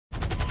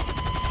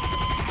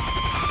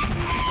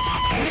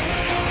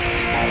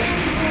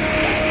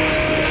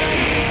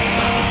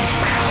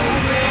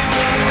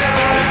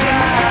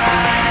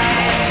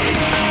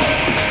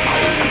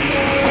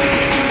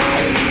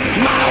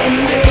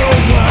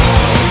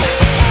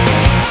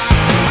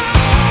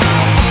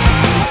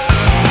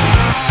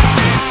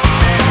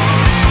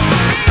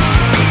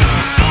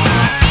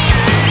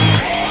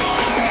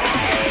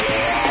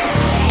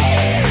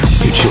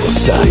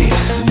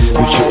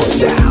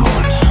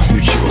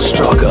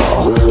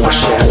battle for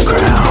shared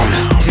ground.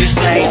 Too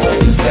safe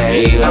to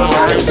say, I'm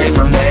trying to take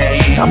from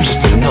me. I'm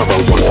just another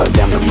one for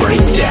them to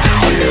break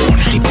down.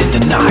 Steeped in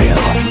denial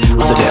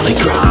of the daily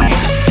grind.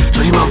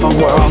 Dream of a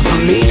world for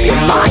me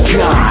and my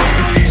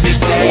kind. Too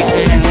safe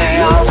in the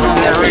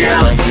alternate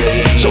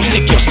reality. So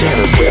stick your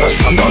standards where the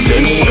sun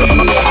doesn't shine.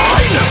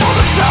 Live for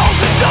themselves,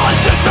 it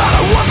doesn't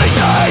matter what they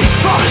say.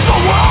 Promise the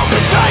world to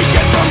take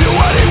it from you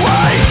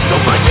anyway.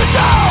 They'll break you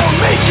down,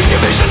 making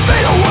your vision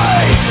fade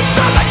away. It's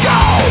time to go,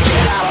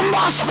 get out of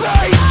my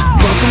space.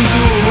 Welcome to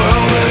a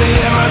world where the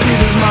air I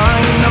breathe is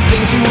mine.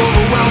 Nothing too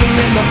overwhelming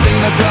and nothing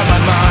to grab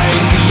my mind.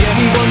 Be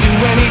anyone, do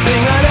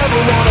anything I'd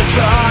ever wanna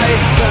try.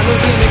 Time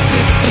doesn't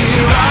exist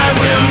here, I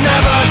will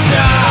never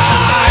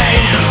die.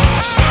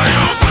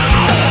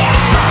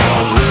 My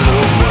own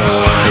little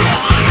world.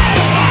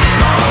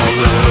 My own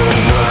little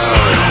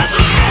world.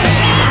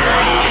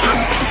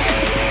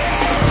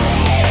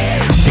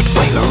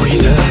 Explain the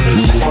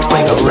reasons,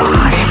 explain the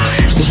rhymes.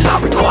 It's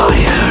not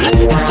required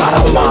inside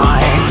our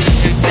minds.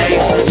 Too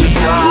safe to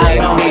try,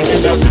 no need to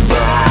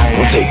justify.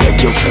 We'll take a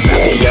guilt trip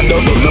at the end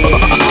of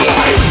the